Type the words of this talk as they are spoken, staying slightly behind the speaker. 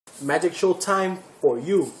magic show time for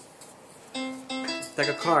you. Deck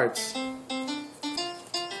of cards.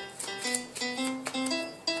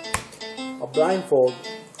 I'll blindfold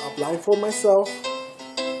myself.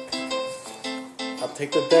 I'll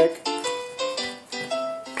take the deck.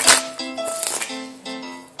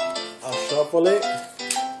 I'll shuffle it.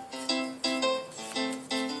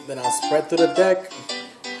 Then I'll spread through the deck.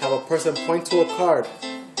 Have a person point to a card.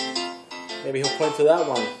 Maybe he'll point to that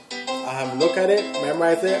one. I'll have him look at it,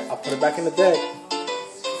 memorize it. I'll put it back in the deck.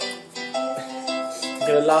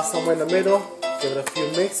 Get it lost somewhere in the middle. Give it a few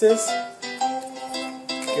mixes.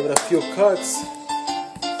 Give it a few cuts.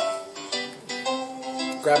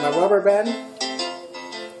 Grab my rubber band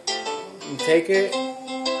and take it.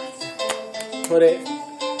 Put it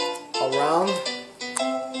around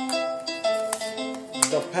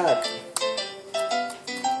the pack.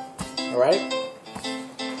 Alright?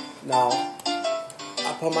 Now,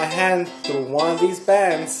 I put my hand through one of these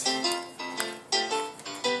bands.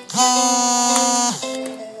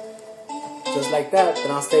 Just like that.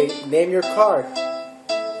 Then I'll say, name your card.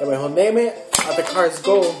 And when he'll name it, let the cards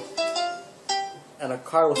go. And a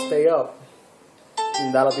card will stay up.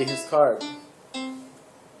 And that'll be his card.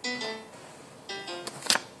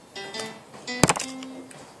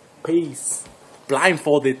 Peace.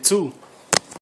 Blindfolded too.